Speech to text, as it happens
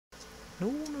No,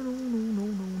 no, no, no, no,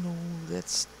 no, no.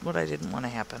 That's what I didn't want to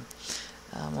happen.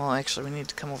 Well, actually, we need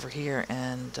to come over here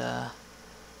and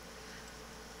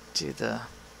do the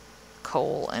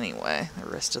coal anyway, the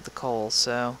rest of the coal,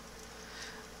 so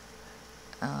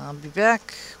I'll be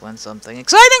back when something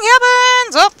exciting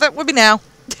happens! Oh, that would be now.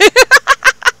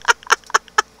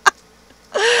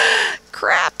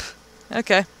 Crap!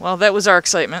 Okay, well, that was our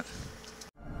excitement.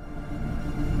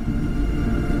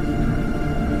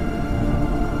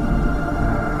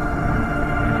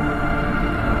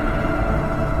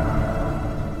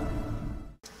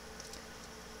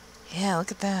 Yeah,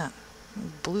 look at that.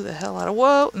 Blew the hell out of...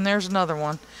 Whoa! And there's another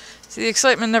one. See, the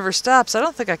excitement never stops. I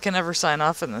don't think I can ever sign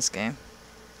off in this game.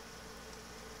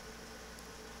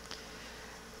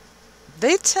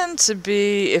 They tend to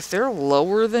be... If they're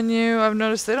lower than you, I've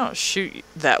noticed they don't shoot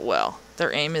that well.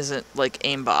 Their aim isn't like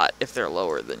aimbot if they're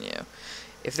lower than you.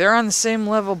 If they're on the same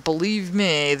level, believe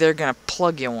me, they're going to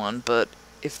plug you one. But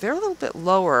if they're a little bit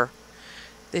lower,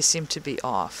 they seem to be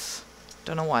off.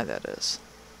 Don't know why that is.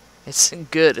 It's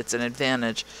good. It's an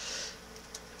advantage.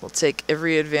 We'll take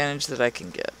every advantage that I can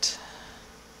get.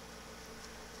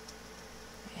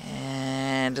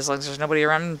 And as long as there's nobody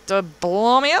around to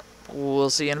blow me up,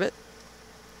 we'll see you in a bit.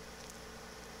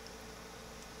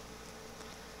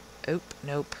 Nope,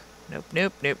 nope, nope,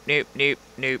 nope, nope, nope, nope,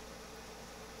 nope.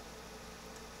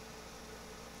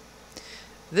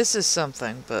 This is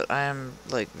something, but I am,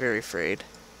 like, very afraid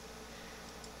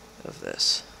of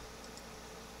this.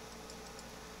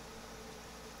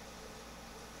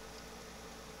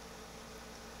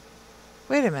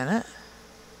 Wait a minute.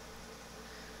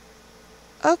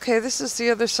 Okay, this is the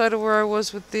other side of where I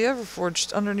was with the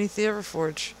Everforge, underneath the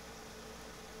Everforge.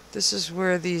 This is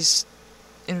where these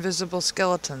invisible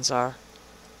skeletons are.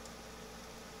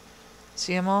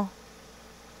 See them all?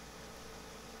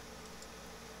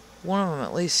 One of them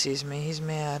at least sees me. He's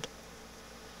mad.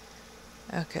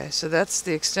 Okay, so that's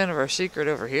the extent of our secret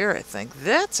over here, I think.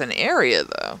 That's an area,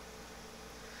 though.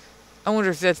 I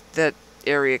wonder if that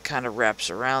area kind of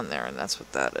wraps around there, and that's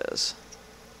what that is.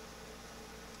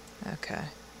 Okay.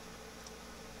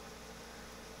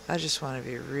 I just want to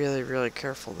be really, really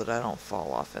careful that I don't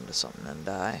fall off into something and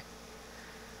die.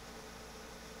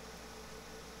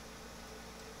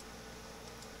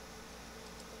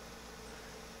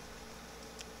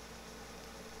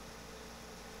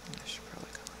 I should probably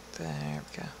go like that. There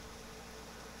we go.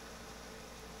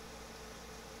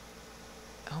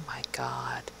 Oh my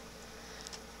god.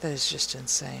 That is just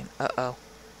insane. Uh-oh.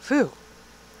 Phew.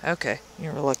 Okay,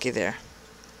 you were lucky there.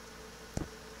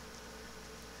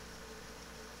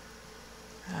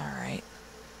 Alright.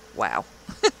 Wow.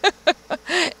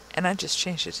 And I just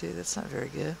changed it too. That's not very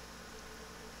good.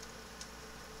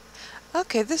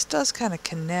 Okay, this does kind of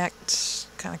connecty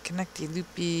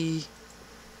loopy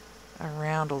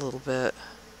around a little bit.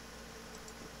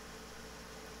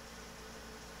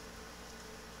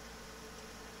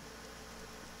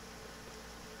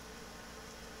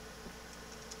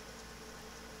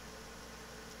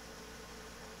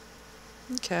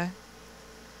 Okay.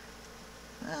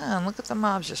 Ah, and look at the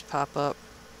mobs just pop up.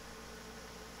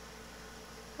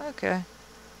 Okay.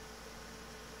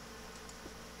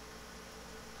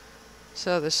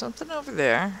 So there's something over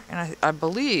there, and I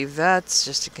believe that's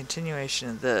just a continuation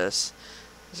of this.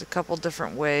 There's a couple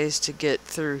different ways to get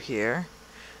through here.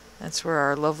 That's where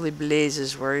our lovely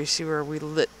blazes were. You see where we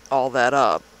lit all that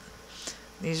up.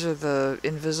 These are the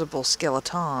invisible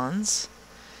skeletons.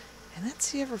 And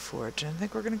that's the Everforge, and I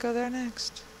think we're going to go there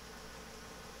next.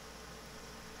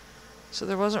 So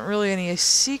there wasn't really any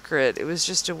secret. It was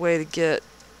just a way to get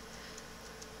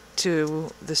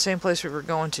to the same place we were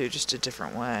going to, just a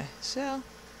different way. So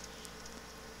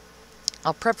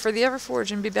I'll prep for the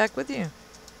Everforge and be back with you.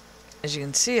 As you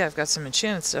can see, I've got some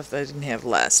enchanted stuff that I didn't have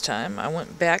last time. I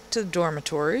went back to the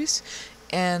dormitories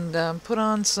and put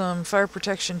on some fire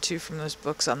protection too from those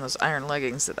books on those iron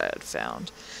leggings that I had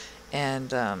found.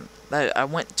 And I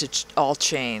went to all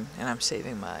chain, and I'm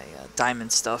saving my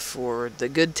diamond stuff for the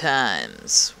good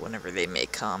times, whenever they may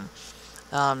come.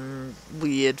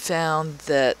 We had found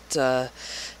that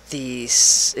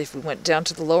if we went down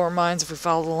to the lower mines, if we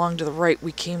followed along to the right,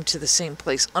 we came to the same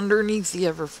place underneath the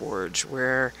Everforge,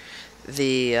 where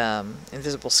the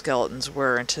invisible skeletons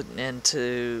were, and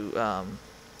to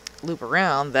loop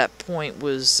around, that point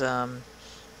was the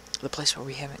place where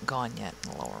we haven't gone yet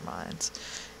in the lower mines.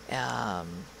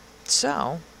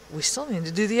 So, we still need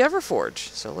to do the Everforge,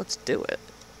 so let's do it.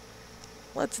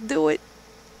 Let's do it.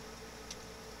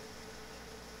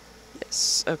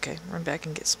 Yes, okay, run back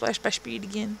and get Splash by Speed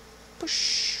again.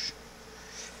 Push.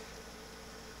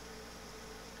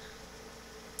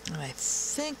 And I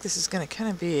think this is going to kind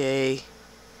of be a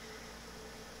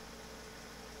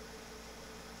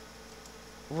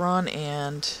run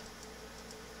and...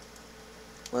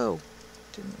 Whoa,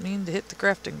 didn't mean to hit the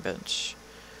crafting bench.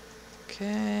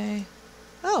 Okay.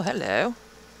 Oh, hello.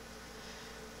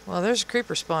 Well, there's a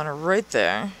creeper spawner right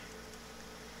there.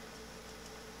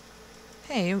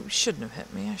 Hey, you shouldn't have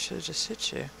hit me. I should have just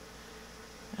hit you.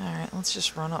 Alright, let's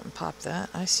just run up and pop that.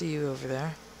 I see you over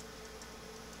there.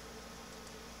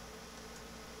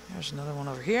 There's another one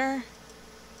over here.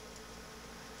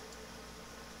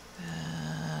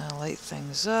 Light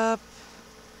things up.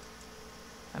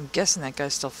 I'm guessing that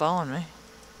guy's still following me.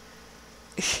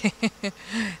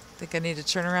 Think I need to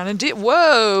turn around and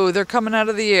whoa! They're coming out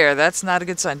of the air. That's not a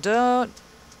good sign. Don't.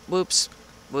 Whoops.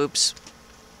 Whoops.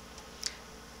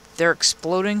 They're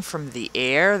exploding from the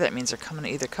air. That means they're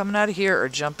either coming out of here or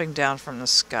jumping down from the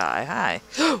sky. Hi.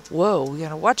 Whoa, we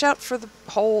gotta watch out for the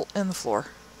hole in the floor.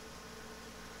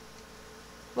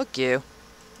 Look, you.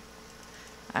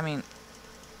 I mean,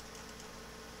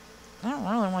 I don't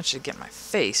really want you to get in my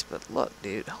face, but look,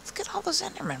 dude. Look at all those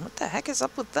Endermen. What the heck is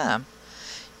up with them?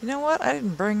 You know what? I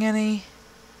didn't bring any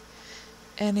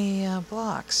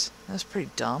blocks. That's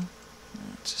pretty dumb.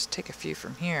 Let's just take a few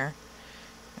from here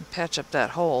and patch up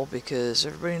that hole, because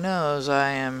everybody knows I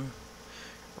am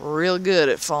real good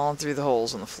at falling through the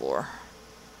holes in the floor.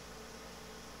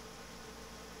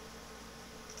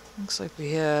 Looks like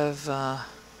we have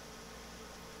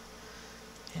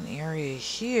an area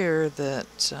here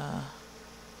that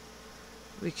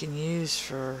we can use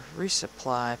for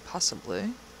resupply,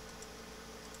 possibly.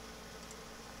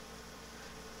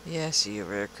 Yeah, I see you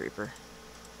over there, creeper.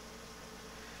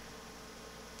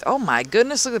 Oh my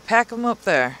goodness, look at the pack of them up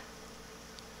there.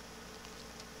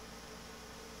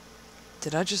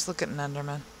 Did I just look at an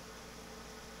Enderman?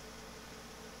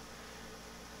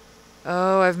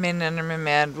 Oh, I've made an Enderman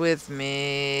mad with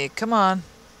me. Come on.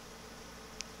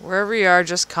 Wherever you are,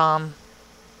 just come.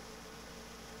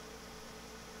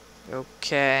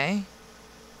 Okay.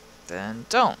 Then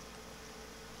don't.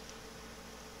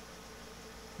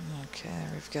 Okay,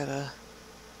 we've got a...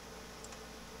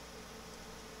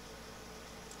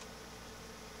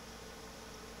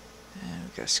 And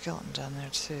we've got a skeleton down there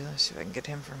too. Let's see if I can get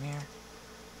him from here.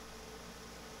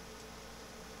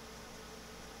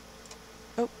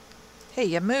 Oh. Hey,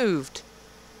 you moved.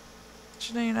 Did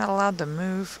you know you're not allowed to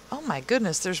move? Oh my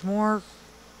goodness, there's more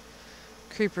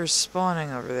creepers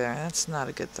spawning over there. That's not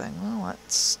a good thing. Well,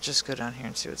 let's just go down here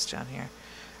and see what's down here.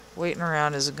 Waiting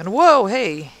around isn't gonna... Whoa,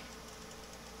 hey!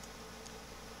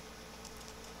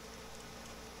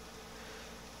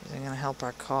 Isn't gonna help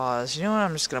our cause. You know what?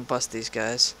 I'm just gonna bust these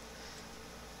guys.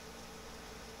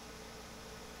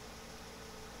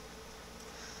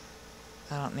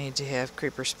 I don't need to have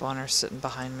creeper spawners sitting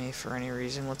behind me for any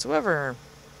reason whatsoever.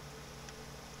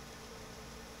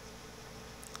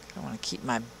 I want to keep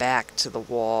my back to the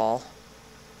wall.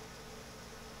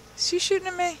 Is he shooting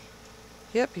at me?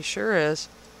 Yep, he sure is.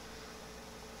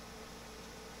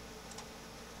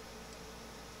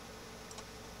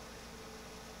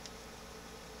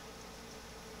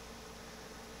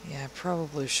 Yeah, I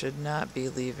probably should not be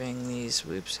leaving these...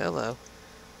 Whoops, hello.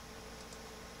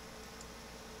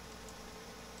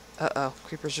 Uh-oh,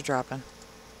 creepers are dropping.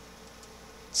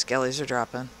 Skellies are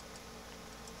dropping.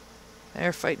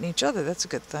 They're fighting each other, that's a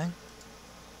good thing.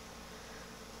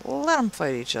 Let them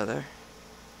fight each other.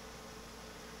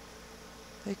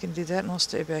 They can do that, and we'll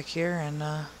stay back here and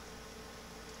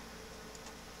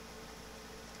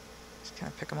just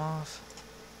kind of pick them off.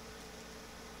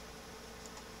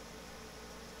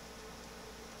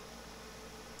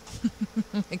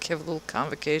 Make have a little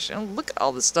convocation. Look at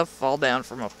all this stuff fall down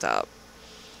from up top.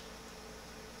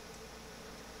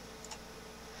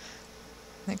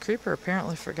 That creeper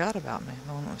apparently forgot about me,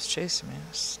 the one that was chasing me. I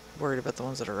was worried about the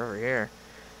ones that are over here.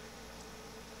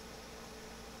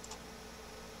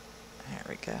 There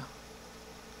we go.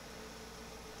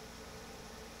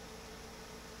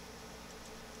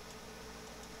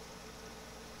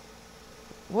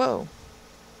 Whoa.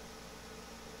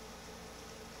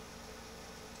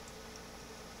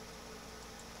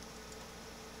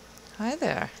 Hi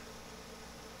there.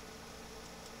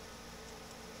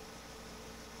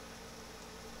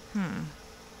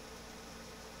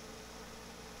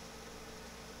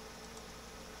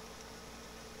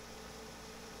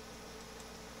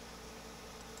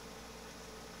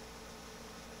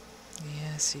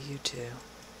 Yeah, I see you too.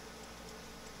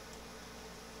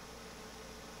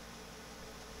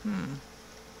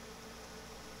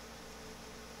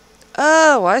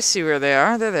 Oh, I see where they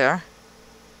are. They're there.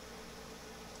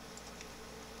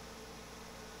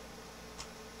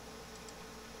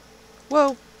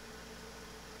 Whoa.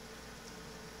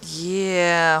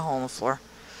 Yeah, hole in the floor.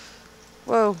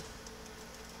 Whoa.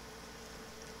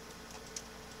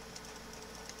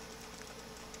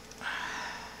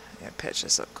 patch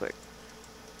this up quick.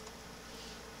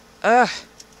 Ugh.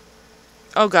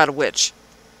 Oh god, a witch.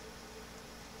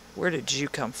 Where did you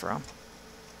come from?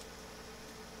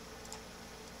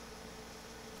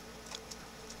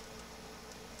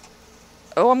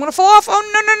 Oh, I'm gonna fall off.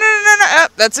 Oh, no, no, no, no, no. Ah,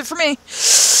 that's it for me.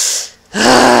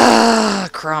 Ah,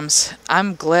 crumbs.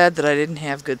 I'm glad that I didn't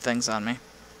have good things on me.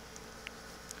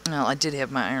 Well, I did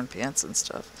have my iron pants and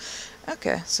stuff.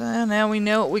 Okay, so now we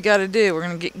know what we gotta do. We're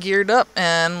gonna get geared up,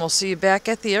 and we'll see you back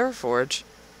at the Air Forge.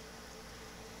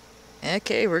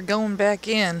 Okay, we're going back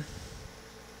in.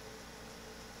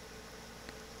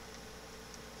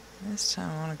 This time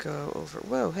I want to go over...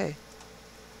 Whoa, hey.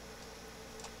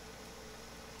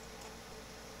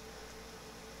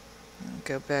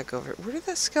 Go back over... Where did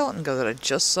that skeleton go that I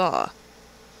just saw?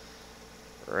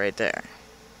 Right there.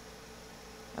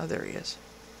 Oh, there he is.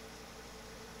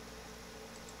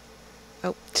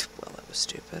 Oh, well, that was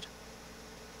stupid.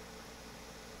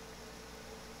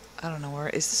 I don't know where...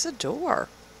 Is this a door?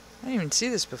 I didn't even see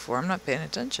this before. I'm not paying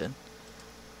attention.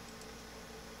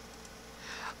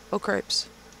 Oh, cripes.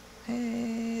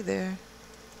 Hey there.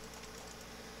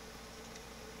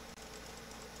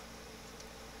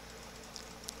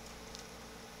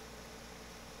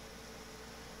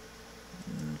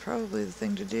 Probably the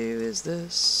thing to do is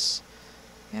this.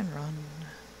 And run.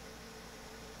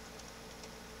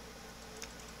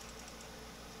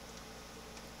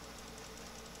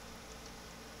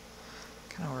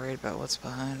 Kind of worried about what's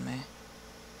behind me.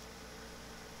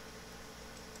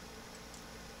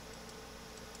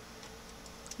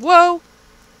 Whoa!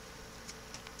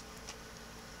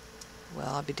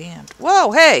 Well, I'll be damned.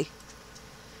 Whoa, hey!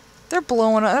 They're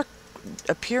blowing up. They're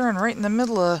appearing right in the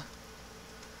middle of...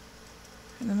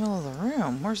 In the middle of the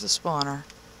room. Where's the spawner?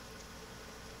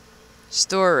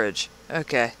 Storage.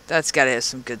 Okay, that's gotta have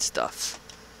some good stuff.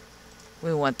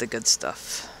 We want the good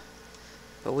stuff.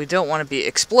 But we don't want to be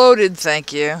exploded,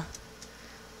 thank you.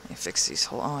 Let me fix these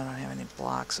whole... Oh, I don't have any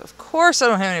blocks. Of course I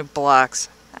don't have any blocks.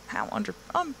 How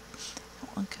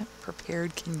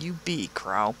unprepared can you be,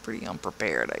 Crow? Pretty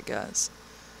unprepared, I guess.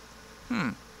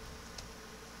 Well,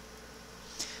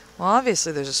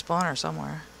 obviously there's a spawner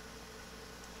somewhere.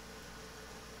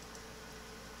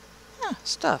 Huh,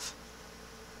 stuff.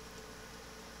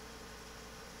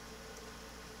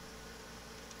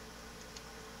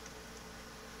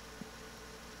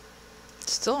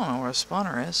 Still don't know where a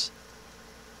spawner is.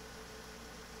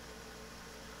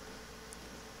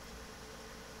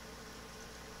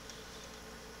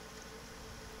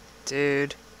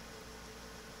 Dude.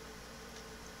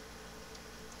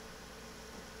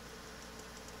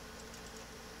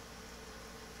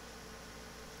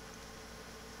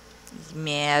 He's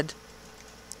mad.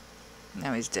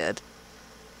 Now he's dead.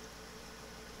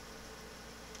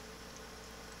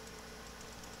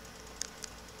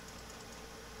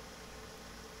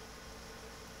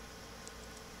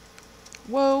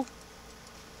 Whoa.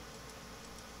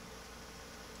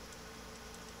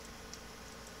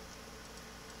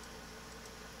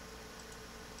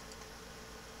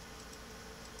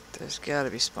 There's gotta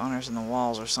be spawners in the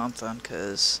walls or something,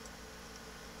 cause...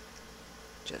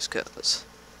 Just cause.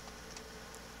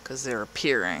 Cause they're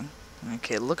appearing.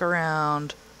 Okay, look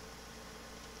around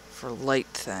for light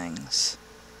things.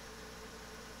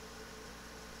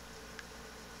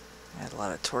 I had a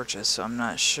lot of torches, so I'm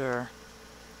not sure.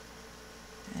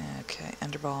 Okay,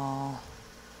 enderball.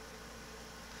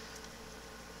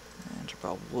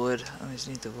 Enderball wood. I always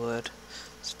need the wood.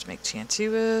 So to make TNT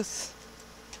with.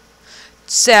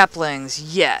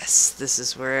 Saplings, yes! This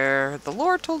is where the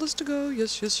lore told us to go.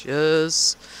 Yes, yes,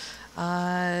 yes.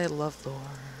 I love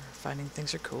lore. Finding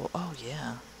things are cool. Oh,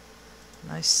 yeah.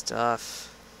 Nice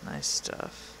stuff. Nice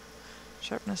stuff.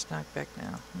 Sharpness, knockback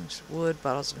now. There's wood,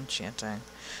 bottles of enchanting.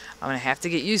 I'm going to have to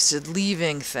get used to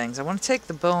leaving things. I want to take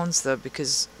the bones, though,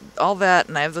 because all that,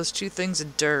 and I have those 2 things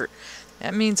of dirt.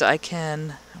 That means I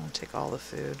can... I want to take all the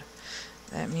food.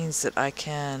 That means that I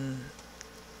can...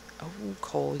 Oh,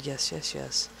 coal. Yes, yes,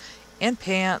 yes. And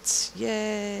pants.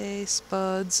 Yay.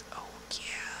 Spuds. Oh,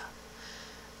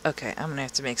 yeah. Okay, I'm going to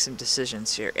have to make some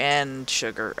decisions here. And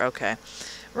sugar. Okay.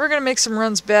 We're going to make some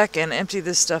runs back and empty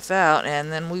this stuff out,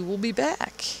 and then we will be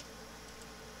back.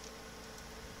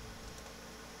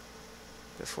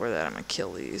 Before that, I'm going to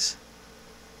kill these.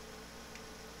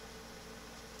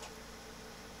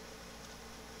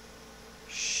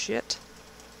 Shit.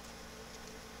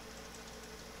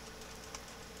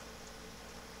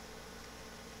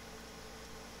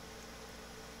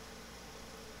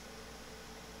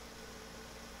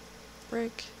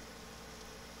 Break.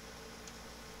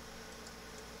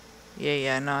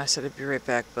 Yeah, I know I said I'd be right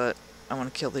back, but I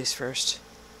want to kill these first.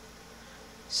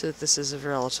 so that this is a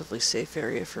relatively safe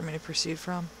area for me to proceed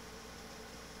from.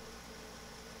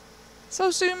 So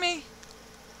sue me.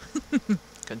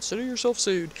 Consider yourself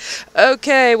sued.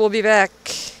 Okay, we'll be back.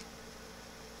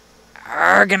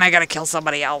 Arrgh, and I gotta kill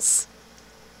somebody else.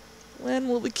 When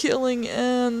will the killing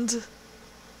end?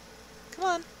 Come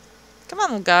on. Come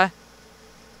on, little guy.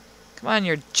 Come on,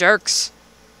 you jerks.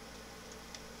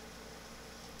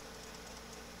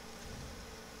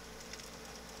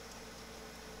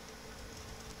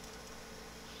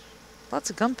 Lots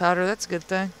of gunpowder, that's a good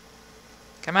thing.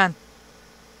 Come on.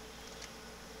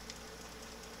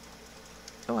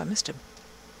 Oh, I missed him.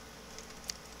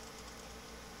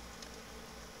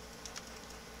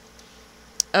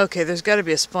 Okay, there's got to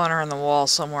be a spawner on the wall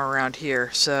somewhere around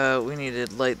here, so we need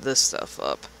to light this stuff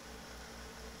up.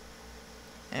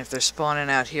 And if they're spawning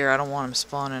out here, I don't want them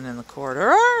spawning in the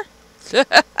corridor.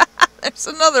 There's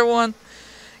another one.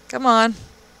 Come on.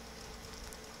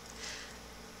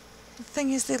 The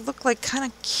thing is, they look like kind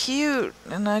of cute,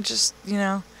 and I just, you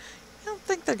know, I don't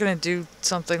think they're going to do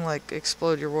something like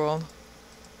explode your world.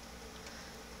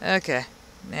 Okay,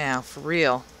 now, for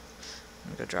real. I'm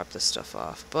going to go drop this stuff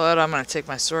off. But I'm going to take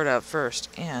my sword out first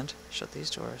and shut these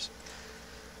doors.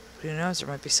 But who knows, there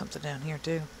might be something down here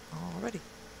too. Already.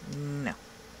 No.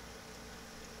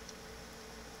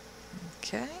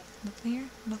 Okay, nothing here,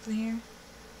 nothing here.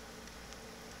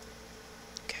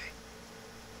 Okay.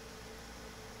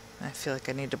 I feel like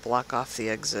I need to block off the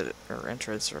exit or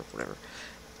entrance or whatever.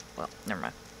 Well, never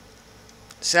mind.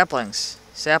 Saplings.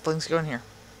 Saplings go in here.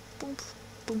 Boom,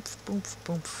 boom, boom,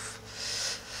 boom.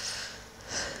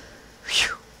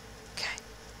 Whew. Okay.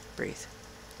 Breathe.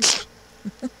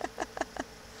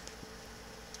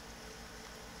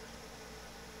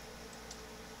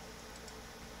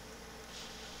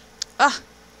 Ah!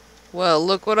 Well,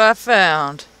 look what I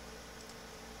found.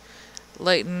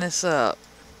 Lighten this up.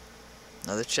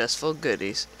 Another chest full of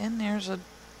goodies. And there's a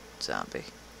zombie.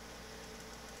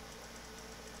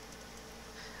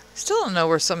 Still don't know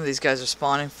where some of these guys are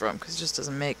spawning from, because it just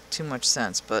doesn't make too much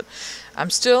sense. But I'm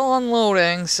still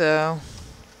unloading, so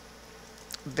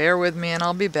bear with me and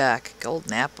I'll be back.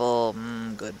 Golden apple.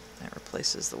 Good. That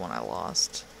replaces the one I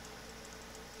lost.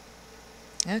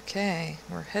 Okay,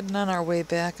 we're heading on our way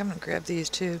back. I'm going to grab these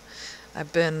too.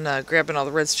 I've been grabbing all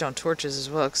the redstone torches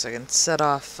as well, because I can set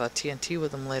off TNT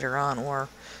with them later on, or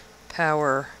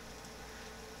power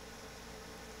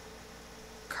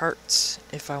carts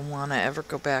if I want to ever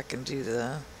go back and do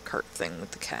the cart thing with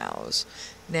the cows.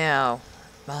 Now,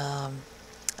 I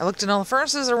looked in all the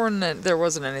furnaces, there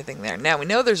wasn't anything there. Now, we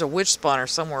know there's a witch spawner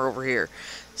somewhere over here,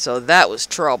 so that was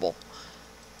trouble.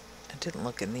 I didn't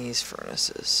look in these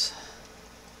furnaces.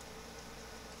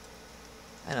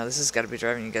 I know this has got to be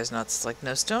driving you guys nuts. It's like,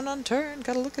 no stone unturned,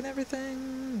 gotta look at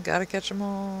everything, gotta catch them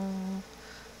all.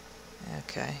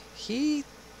 Okay,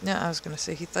 no, I was gonna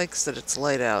say he thinks that it's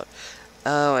light out.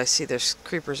 Oh, I see, there's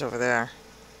creepers over there.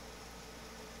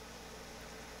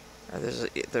 Or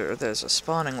there's a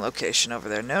spawning location over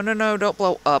there. No, no, no, don't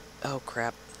blow up. Oh,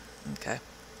 crap. Okay.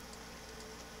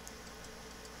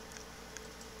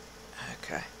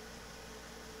 Okay.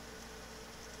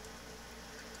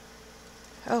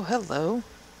 Oh, hello.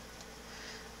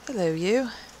 Hello, you.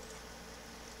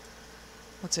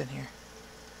 What's in here?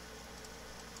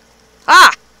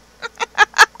 Ah!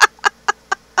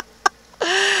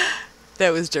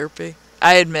 That was derpy.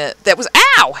 I admit. That was...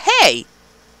 Ow! Hey!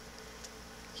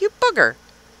 You bugger.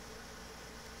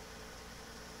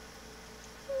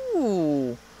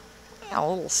 Ooh. Yeah, a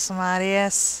little smarty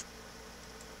ass.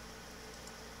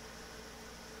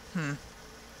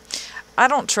 I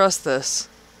don't trust this.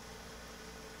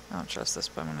 I don't trust this,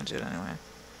 but I'm going to do it anyway.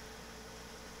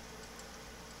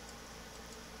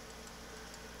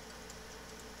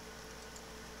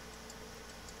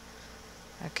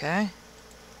 Okay.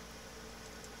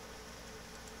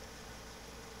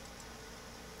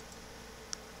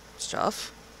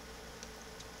 Stuff.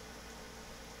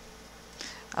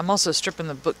 I'm also stripping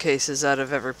the bookcases out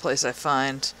of every place I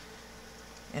find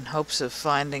in hopes of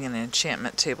finding an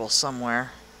enchantment table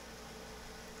somewhere.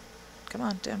 Come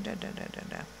on, down, down, down, down, down,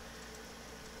 down.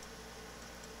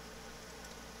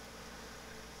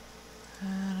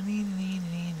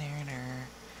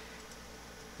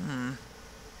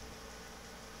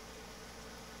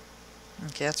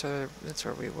 Okay, that's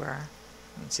where we were.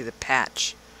 You can see the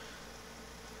patch.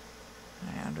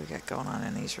 Alright, what do we got going on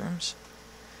in these rooms?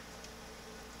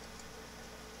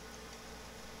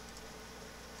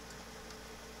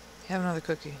 Have another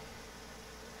cookie.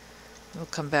 We'll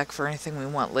come back for anything we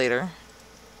want later.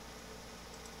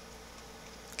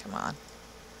 Come on.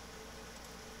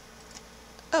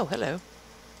 Oh, hello.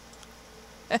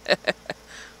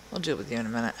 We'll deal with you in a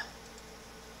minute.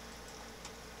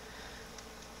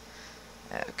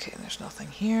 Okay, there's nothing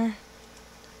here.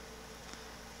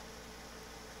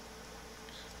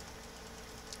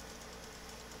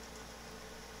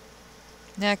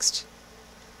 Next.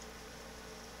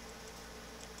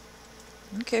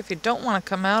 Okay, if you don't want to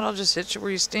come out, I'll just hit you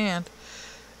where you stand.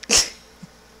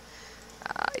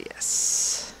 Ah,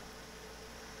 yes.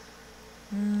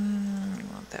 I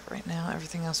want that right now.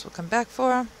 Everything else will come back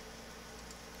for him.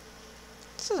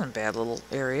 This isn't a bad little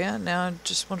area. Now I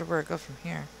just wonder where I go from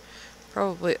here.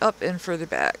 Probably up and further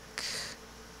back.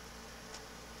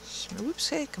 Oops,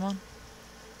 hey, come on.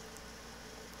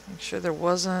 Make sure there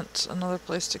wasn't another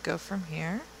place to go from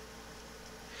here.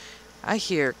 I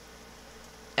hear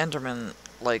Enderman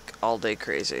like all day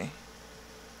crazy.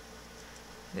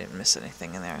 I didn't miss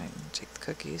anything in there. I can take the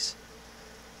cookies.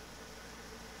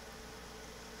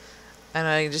 And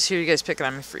I just hear you guys picking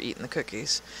on me for eating the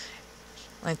cookies.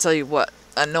 I tell you what,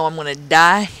 I know I'm gonna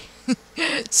die.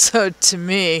 So to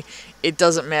me, it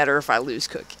doesn't matter if I lose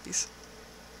cookies.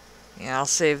 Yeah, I'll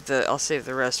save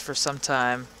the rest for some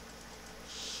time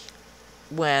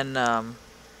when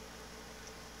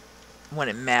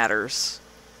it matters.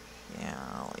 Yeah,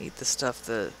 I'll eat the stuff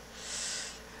that...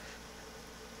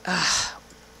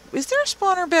 is there a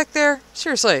spawner back there?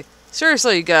 Seriously.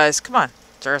 Seriously, you guys. Come on.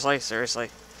 Seriously, seriously.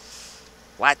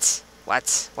 What?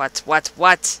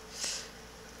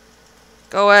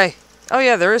 Go away. Oh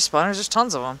yeah, there is spawners. There's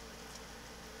tons of them.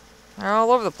 They're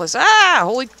all over the place. Ah!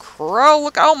 Holy crow.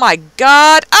 Look. Oh my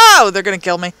god. Oh! They're gonna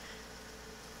kill me.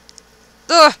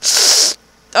 Ugh.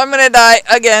 I'm gonna die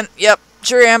again. Yep.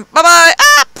 Sure am. Bye-bye.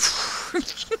 Ah!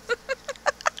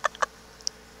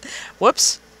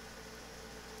 Whoops.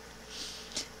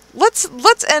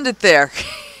 Let's end it there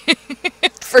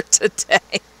for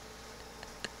today.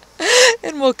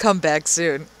 And we'll come back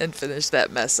soon and finish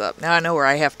that mess up. Now I know where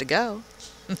I have to go.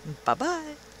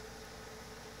 Bye-bye.